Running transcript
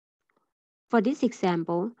For this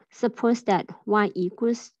example, suppose that y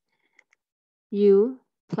equals u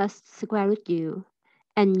plus square root u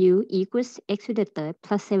and u equals x to the third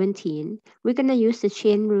plus 17. We're going to use the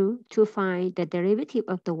chain rule to find the derivative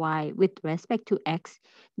of the y with respect to x,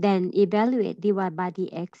 then evaluate dy by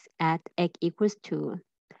dx at x equals 2.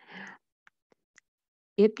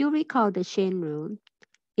 If you recall the chain rule,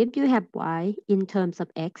 if you have y in terms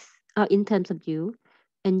of x, or in terms of u,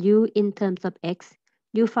 and u in terms of x,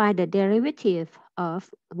 you find the derivative of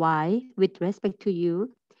y with respect to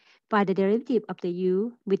u, find the derivative of the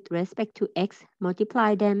u with respect to x,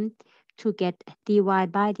 multiply them to get dy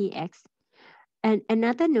by dx. And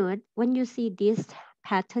another note, when you see this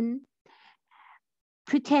pattern,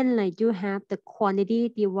 pretend like you have the quantity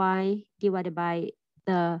dy divided by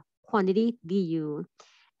the quantity du.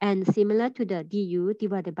 And similar to the du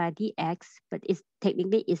divided by dx, but it's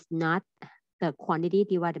technically it's not the quantity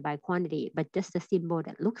divided by quantity, but just a symbol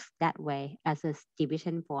that looks that way as a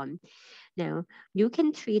division form. Now, you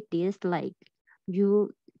can treat this like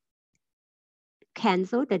you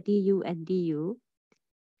cancel the du and du.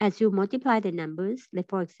 As you multiply the numbers, like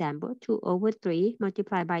for example, 2 over 3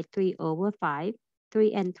 multiplied by 3 over 5,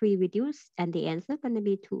 3 and 3 reduce, and the answer is going to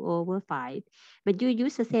be 2 over 5. But you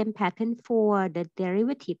use the same pattern for the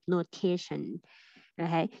derivative notation.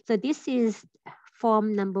 Okay, so this is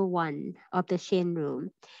form number 1 of the chain rule.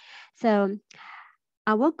 So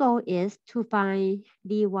our goal is to find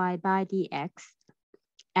dy by dx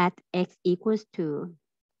at x equals 2.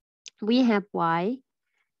 We have y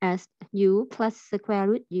as u plus square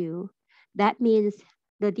root u. That means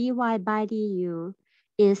the dy by du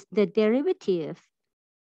is the derivative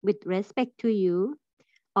with respect to u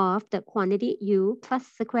of the quantity u plus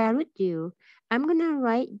square root u. I'm going to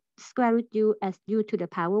write square root u as u to the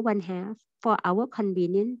power 1/2 for our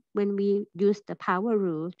convenience when we use the power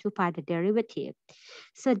rule to find the derivative.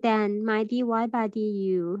 So then my dy by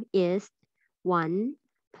du is 1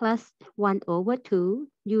 plus 1 over 2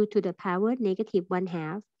 u to the power negative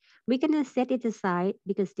 1/2. We're going to set it aside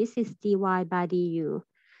because this is dy by du.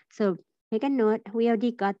 So make a note, we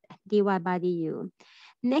already got dy by du.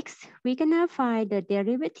 Next, we're going to find the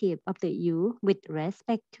derivative of the u with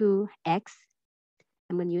respect to x.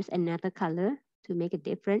 I'm going to use another color to make it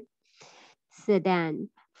different. So then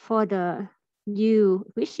for the u,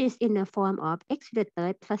 which is in the form of x to the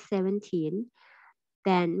third plus 17,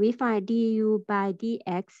 then we find du by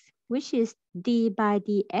dx, which is d by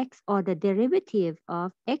dx, or the derivative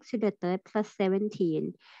of x to the third plus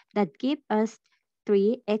 17, that give us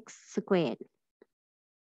 3x squared.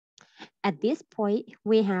 At this point,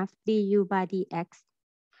 we have du by dx.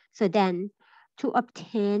 So then to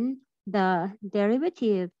obtain the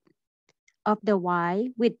derivative of the y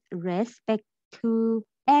with respect to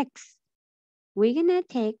x, we're gonna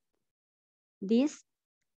take this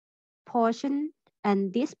portion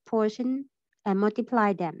and this portion and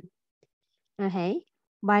multiply them, okay,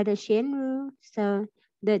 by the chain rule. So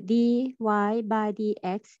the dy by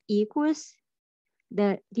dx equals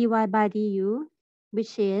the dy by du,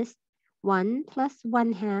 which is 1 plus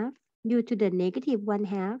 1/2 u to the negative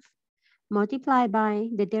 1/2 multiplied by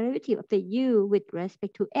the derivative of the u with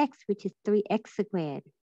respect to x, which is 3x squared.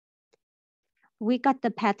 We got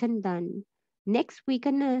the pattern done. Next, we're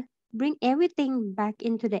gonna bring everything back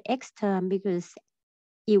into the x term because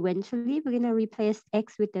eventually we're gonna replace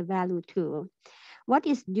x with the value 2. What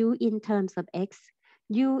is u in terms of x?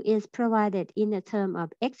 U is provided in the term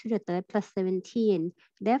of x to the third plus 17.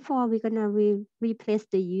 Therefore, we're gonna replace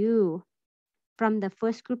the u from the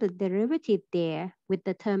first group of derivative there with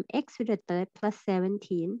the term x to the third plus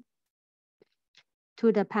 17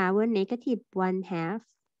 to the power negative 1/2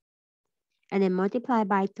 and then multiply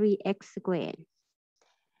by 3x squared.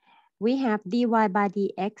 We have dy by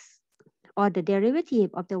dx, or the derivative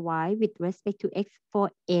of the y with respect to x for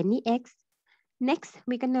any x. Next,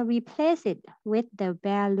 we're gonna replace it with the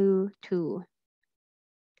value 2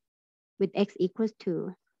 with x equals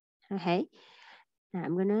 2, okay? Now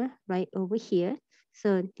I'm gonna write over here.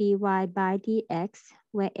 So dy by dx,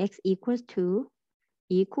 where x equals 2,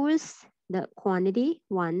 equals the quantity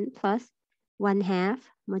 1 plus 1/2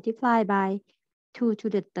 multiplied by 2 to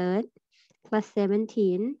the third plus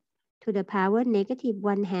 17 to the power negative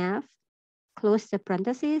 1/2, close the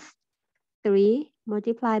parentheses, 3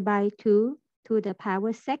 multiplied by 2 to the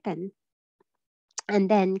power second, and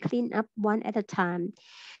then clean up one at a time.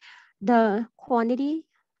 The quantity,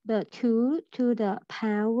 the 2 to the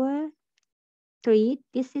power 3,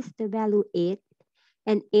 this is the value 8,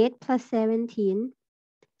 and 8 plus 17,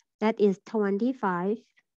 that is 25.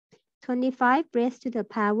 25 raised to the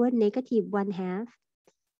power negative 1/2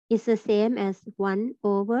 is the same as 1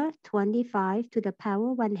 over 25 to the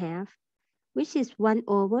power 1/2. which is 1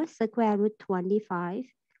 over square root 25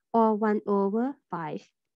 or 1 over 5.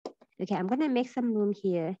 Okay, I'm going to make some room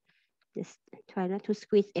here. Just try not to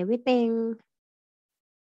squeeze everything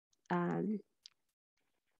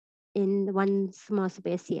in one small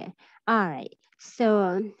space here. All right,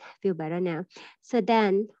 so feel better now. So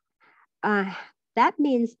then that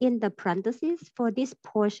means in the parentheses for this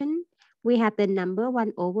portion, we have the number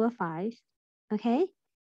 1 over 5, okay?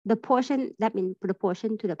 The portion, that means the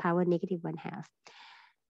portion to the power negative 1/2.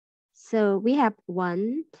 So we have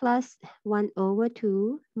 1 plus 1 over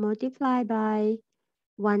 2 multiplied by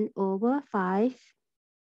 1 over 5,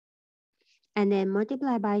 and then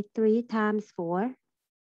multiply by 3 times 4.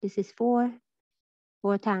 This is 4.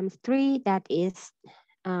 4 times 3, that is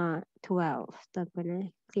 12. So I'm going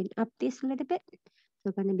to clean up this a little bit.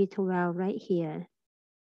 So going to be 12 right here.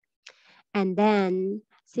 And then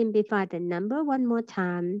simplify the number one more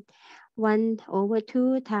time. 1 over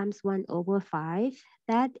 2 times 1 over 5.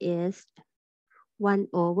 That is 1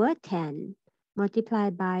 over 10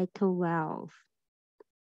 multiplied by 12.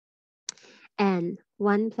 And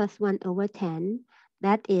 1 plus 1 over 10,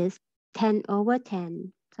 that is 10 over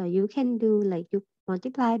 10. So you can do like you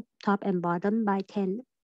multiply top and bottom by 10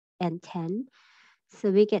 and 10.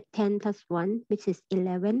 So we get 10 plus 1, which is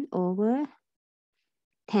 11 over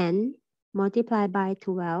 10 multiplied by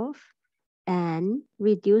 12 and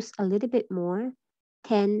reduce a little bit more.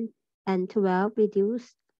 10 and 12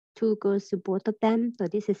 reduce. 2 goes to both of them. So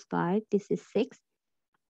this is 5, this is 6.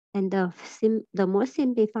 And the most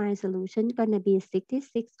simplified solution is going to be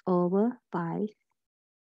 66 over 5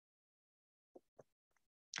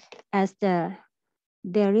 as the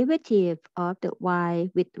derivative of the y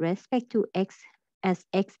with respect to x as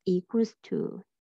x equals 2.